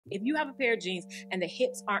If you have a pair of jeans and the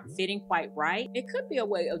hips aren't fitting quite right, it could be a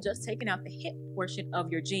way of just taking out the hip portion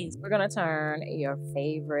of your jeans. We're gonna turn your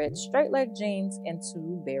favorite straight leg jeans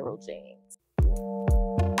into barrel jeans.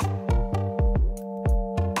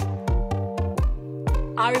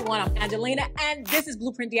 Hi everyone, I'm Angelina, and this is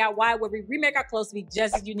Blueprint DIY, where we remake our clothes to be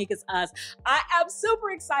just as unique as us. I am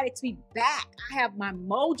super excited to be back. I have my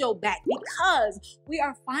mojo back because we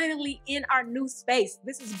are finally in our new space.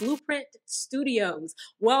 This is Blueprint Studios.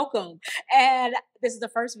 Welcome. And this is the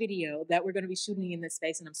first video that we're going to be shooting in this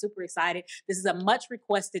space, and I'm super excited. This is a much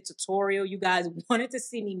requested tutorial. You guys wanted to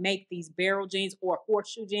see me make these barrel jeans or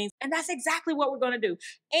horseshoe jeans, and that's exactly what we're going to do.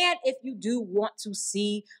 And if you do want to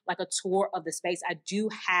see like a tour of the space, I do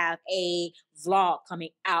have a vlog coming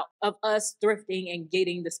out of us thrifting and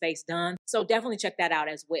getting the space done. So definitely check that out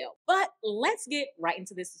as well. But let's get right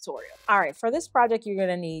into this tutorial. All right, for this project, you're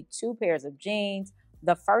gonna need 2 pairs of jeans.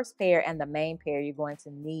 The first pair and the main pair you're going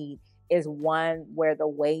to need is one where the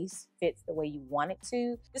waist fits the way you want it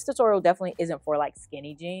to. This tutorial definitely isn't for like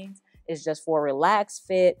skinny jeans. It's just for a relaxed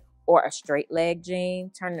fit or a straight leg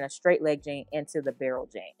jean, turning a straight leg jean into the barrel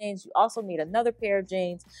jeans. You also need another pair of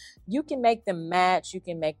jeans. You can make them match, you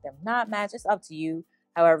can make them not match. It's up to you,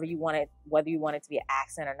 however you want it, whether you want it to be an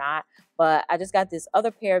accent or not. But I just got this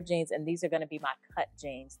other pair of jeans, and these are gonna be my cut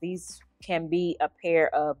jeans. These can be a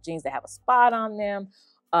pair of jeans that have a spot on them,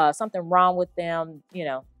 something wrong with them, you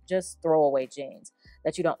know, just throwaway jeans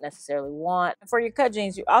that you don't necessarily want. For your cut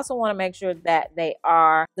jeans, you also want to make sure that they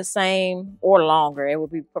are the same or longer. It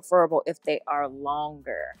would be preferable if they are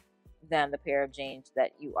longer than the pair of jeans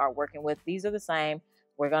that you are working with. These are the same.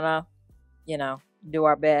 We're gonna, you know, do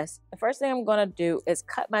our best. The first thing I'm gonna do is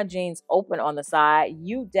cut my jeans open on the side.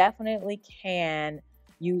 You definitely can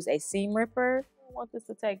use a seam ripper. I don't want this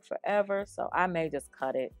to take forever, so I may just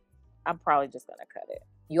cut it. I'm probably just gonna cut it.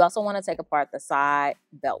 You also want to take apart the side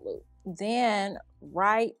belt loop. Then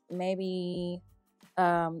right maybe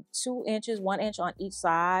 2 inches, 1 inch on each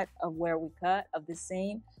side of where we cut of the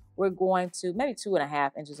seam. We're going to maybe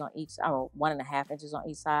 2.5 inches on each, or 1.5 inches on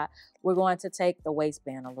each side. We're going to take the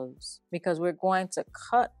waistband loose because we're going to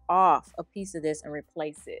cut off a piece of this and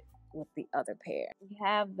replace it with the other pair. We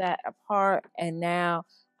have that apart, and now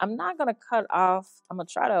I'm not gonna cut off. I'm gonna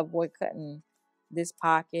try to avoid cutting this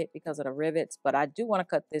pocket because of the rivets, but I do want to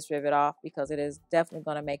cut this rivet off because it is definitely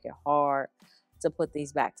going to make it hard to put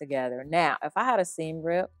these back together. Now, if I had a seam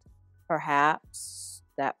ripped, perhaps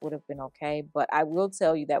that would have been okay, but I will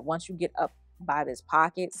tell you that once you get up by this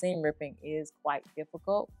pocket, seam ripping is quite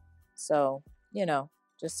difficult. So, you know,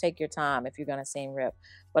 just take your time if you're going to seam rip.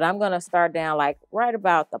 But I'm going to start down like right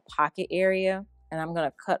about the pocket area, and I'm going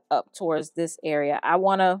to cut up towards this area. I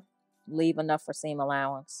want to leave enough for seam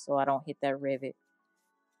allowance so I don't hit that rivet.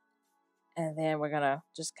 And then we're gonna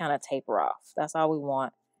just kind of taper off. That's all we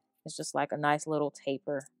want. It's just like a nice little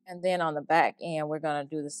taper. And then on the back end, we're gonna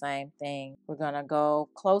do the same thing. We're gonna go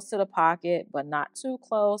close to the pocket, but not too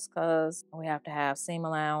close because we have to have seam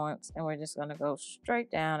allowance. And we're just gonna go straight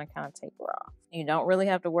down and kind of taper off. You don't really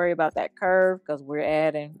have to worry about that curve because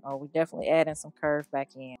we're definitely adding some curve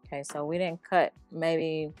back in. Okay, so we didn't cut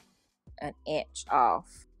maybe 1 inch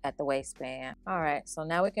off at the waistband. All right, so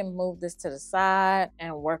now we can move this to the side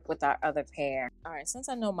and work with our other pair. All right, since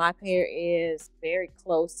I know my pair is very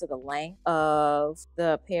close to the length of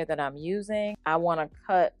the pair that I'm using, I want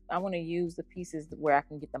to use the pieces where I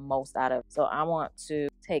can get the most out of it. So I want to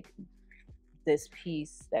take this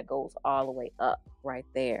piece that goes all the way up right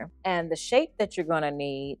there. And the shape that you're going to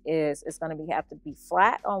need is it's going to have to be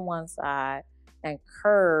flat on one side and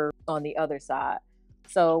curved on the other side.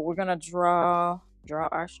 So we're going to draw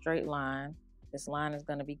our straight line. This line is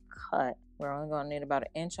going to be cut. We're only going to need about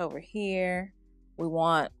 1 inch over here. We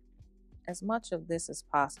want as much of this as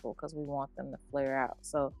possible because we want them to flare out.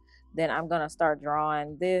 So then I'm going to start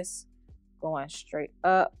drawing this going straight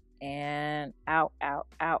up and out, out,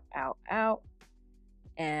 out, out, out.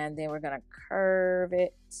 And then we're going to curve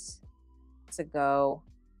it to go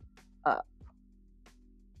up.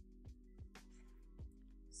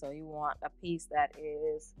 So you want a piece that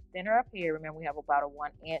is thinner up here. Remember, we have about a 1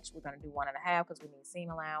 inch. We're going to do 1.5 because we need seam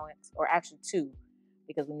allowance, or actually 2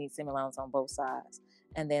 because we need seam allowance on both sides.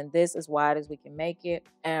 And then this as wide as we can make it.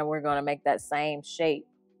 And we're going to make that same shape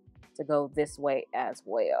to go this way as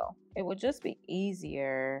well. It would just be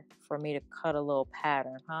easier for me to cut a little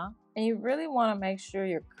pattern, huh? And you really want to make sure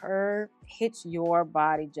your curve hits your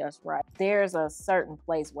body just right. There's a certain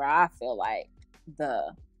place where I feel like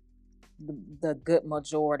the good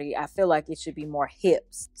majority, I feel like it should be more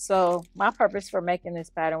hips. So my purpose for making this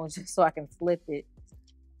pattern was just so I can flip it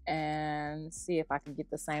and see if I can get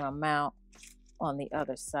the same amount on the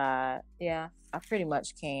other side. Yeah, I pretty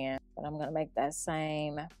much can, but I'm gonna make that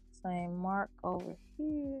same mark over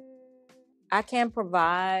here. I can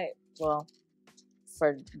provide, well,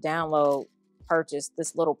 for download purchase,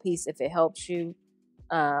 this little piece if it helps you,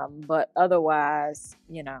 but otherwise,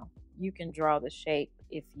 you know, you can draw the shape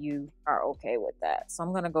if you are okay with that. So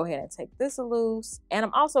I'm gonna go ahead and take this loose, and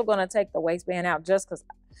I'm also gonna take the waistband out just because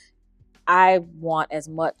I want as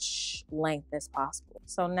much length as possible.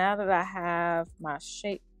 So now that I have my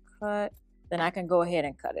shape cut, then I can go ahead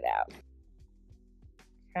and cut it out.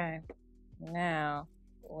 Okay, now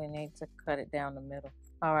we need to cut it down the middle.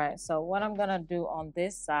 All right, so what I'm gonna do on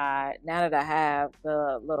this side, now that I have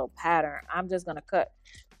the little pattern, I'm just gonna cut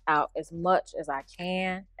out as much as I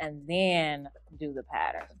can and then do the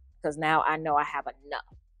pattern, because now I know I have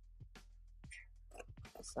enough.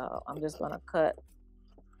 So I'm just gonna cut.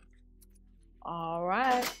 All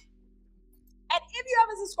right. And if you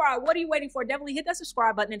haven't subscribed, what are you waiting for? Definitely hit that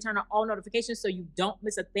subscribe button and turn on all notifications so you don't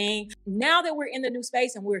miss a thing. Now that we're in the new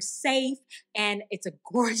space and we're safe and it's a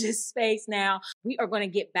gorgeous space now, we are going to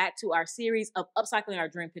get back to our series of upcycling our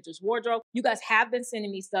dream pictures wardrobe. You guys have been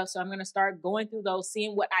sending me stuff, so I'm going to start going through those,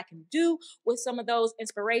 seeing what I can do with some of those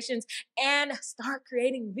inspirations and start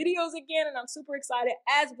creating videos again. And I'm super excited,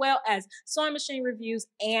 as well as sewing machine reviews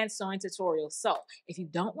and sewing tutorials. So if you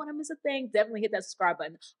don't want to miss a thing, definitely hit that subscribe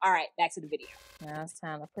button. All right, back to the video. Now it's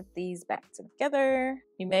time to put these back together.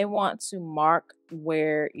 You may want to mark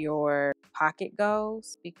where your pocket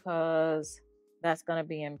goes because that's going to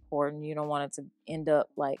be important. You don't want it to end up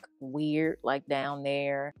like weird, like down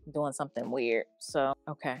there, doing something weird. So,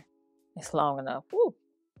 okay, it's long enough. Woo.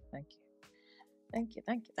 Thank you. Thank you,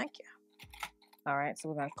 thank you, thank you. All right, so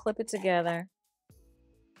we're going to clip it together.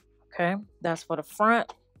 Okay, that's for the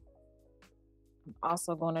front. I'm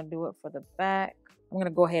also going to do it for the back. I'm going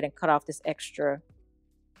to go ahead and cut off this extra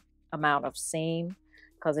amount of seam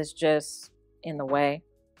because it's just in the way.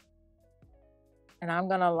 And I'm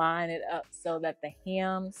going to line it up so that the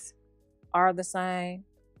hems are the same.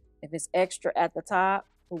 If it's extra at the top,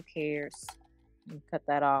 who cares? You cut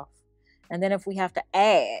that off. And then if we have to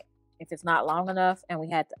add, if it's not long enough and we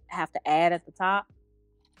have to add at the top,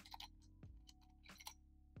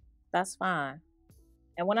 that's fine.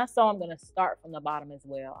 And when I sew, I'm going to start from the bottom as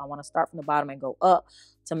well. I want to start from the bottom and go up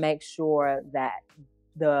to make sure that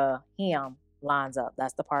the hem lines up.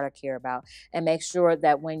 That's the part I care about. And make sure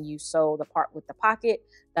that when you sew the part with the pocket,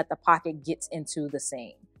 that the pocket gets into the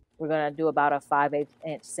seam. We're going to do about a 5/8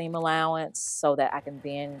 inch seam allowance so that I can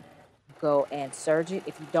then go and serge it.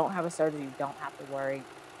 If you don't have a serger, you don't have to worry.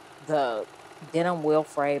 The denim will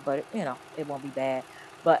fray, but you know, it won't be bad.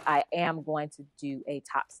 But I am going to do a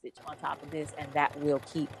top stitch on top of this, and that will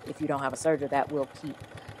keep, if you don't have a serger, that will keep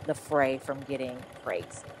the fray from getting crazy.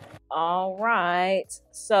 All right,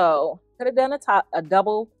 so could have done a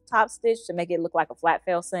double top stitch to make it look like a flat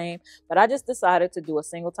fell seam, but I just decided to do a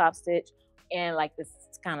single top stitch and like this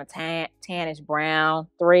kind of tannish brown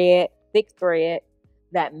thread, thick thread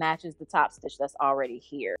that matches the top stitch that's already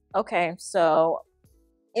here. Okay, so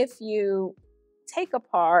if you take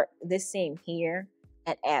apart this seam here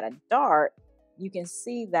and add a dart, you can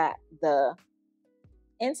see that the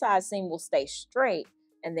inside seam will stay straight,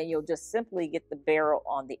 and then you'll just simply get the barrel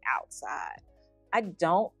on the outside. I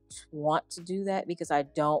don't want to do that because I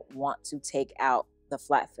don't want to take out the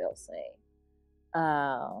flat fill seam.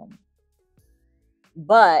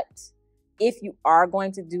 But if you are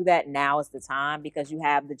going to do that, now is the time because you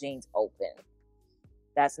have the jeans open.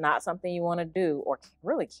 That's not something you want to do or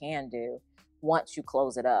really can do once you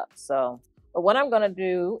close it up. So, but what I'm going to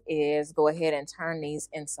do is go ahead and turn these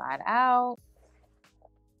inside out,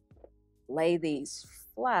 lay these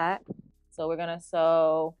flat. So we're going to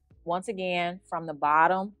sew once again from the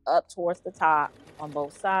bottom up towards the top on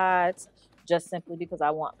both sides, just simply because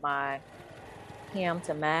I want my hem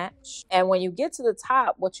to match. And when you get to the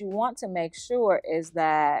top, what you want to make sure is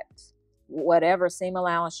that whatever seam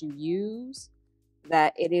allowance you use,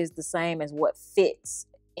 that it is the same as what fits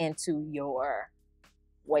into your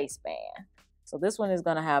waistband. So this one is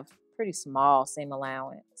going to have pretty small seam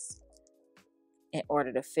allowance in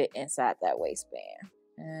order to fit inside that waistband.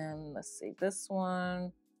 And let's see, this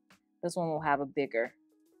one will have a bigger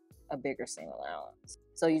seam allowance.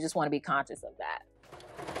 So you just want to be conscious of that.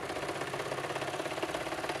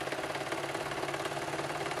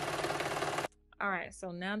 All right,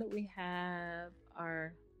 so now that we have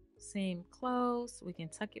our seam closed, we can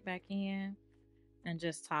tuck it back in and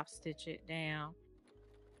just top stitch it down.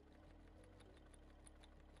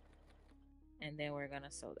 And then we're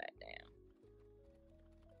gonna sew that down.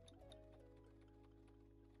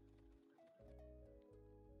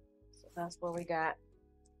 So that's what we got.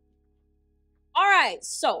 right,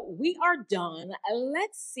 so we are done.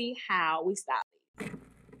 Let's see how we style these.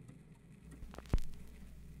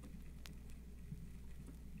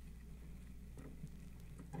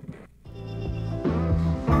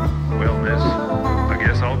 Well, miss, I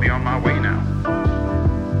guess I'll be on my way now.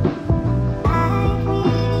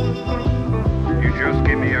 You just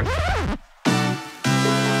give me a...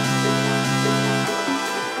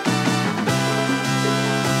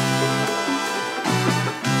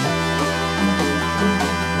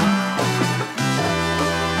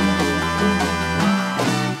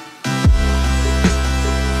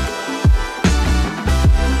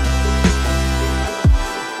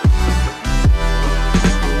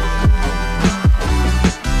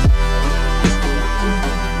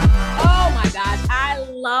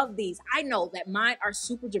 Love these. I know that mine are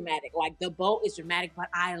super dramatic. Like the bow is dramatic, but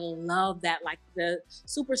I love that, like the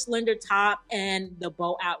super slender top and the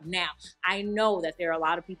bow out. Now, I know that there are a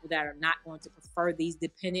lot of people that are not going to prefer these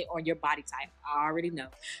depending on your body type. I already know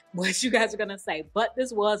what you guys are gonna say, but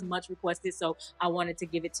this was much requested, so I wanted to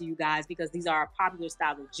give it to you guys because these are a popular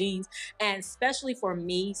style of jeans, and especially for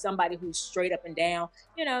me, somebody who's straight up and down,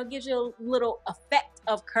 you know, gives you a little effect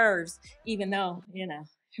of curves, even though, you know,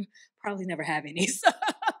 probably never have any. So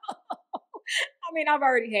I mean, I've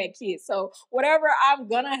already had kids, so whatever I'm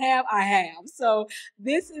gonna have, I have. So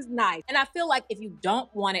this is nice. And I feel like if you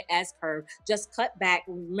don't want it as curved, just cut back.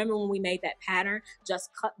 Remember when we made that pattern? Just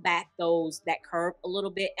cut back that curve a little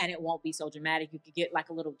bit and it won't be so dramatic. You could get like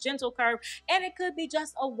a little gentle curve, and it could be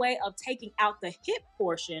just a way of taking out the hip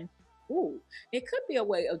portion. Ooh, it could be a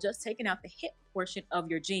way of just taking out the hip portion of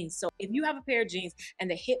your jeans. So if you have a pair of jeans and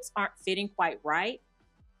the hips aren't fitting quite right,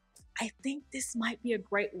 I think this might be a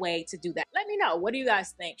great way to do that. Let me know. What do you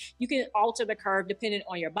guys think? You can alter the curve depending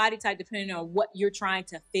on your body type, depending on what you're trying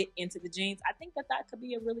to fit into the jeans. I think that could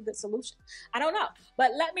be a really good solution. I don't know,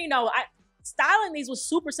 but let me know. Styling these was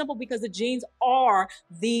super simple because the jeans are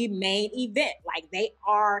the main event. Like they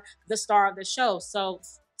are the star of the show. So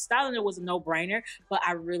styling it was a no-brainer, but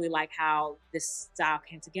I really like how this style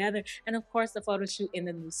came together. And of course, the photo shoot in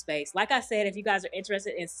the new space. Like I said, if you guys are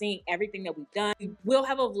interested in seeing everything that we've done, we will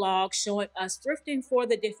have a vlog showing us thrifting for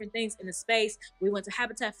the different things in the space. We went to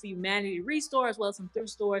Habitat for Humanity Restore as well as some thrift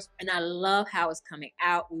stores, and I love how it's coming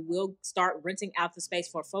out. We will start renting out the space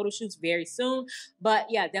for photo shoots very soon, but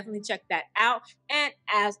yeah, definitely check that out. And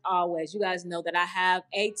as always, you guys know that I have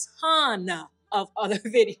a ton of other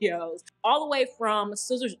videos, all the way from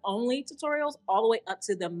scissors only tutorials all the way up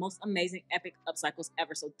to the most amazing epic upcycles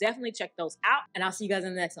ever. So definitely check those out, and I'll see you guys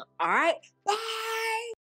in the next one. All right, bye.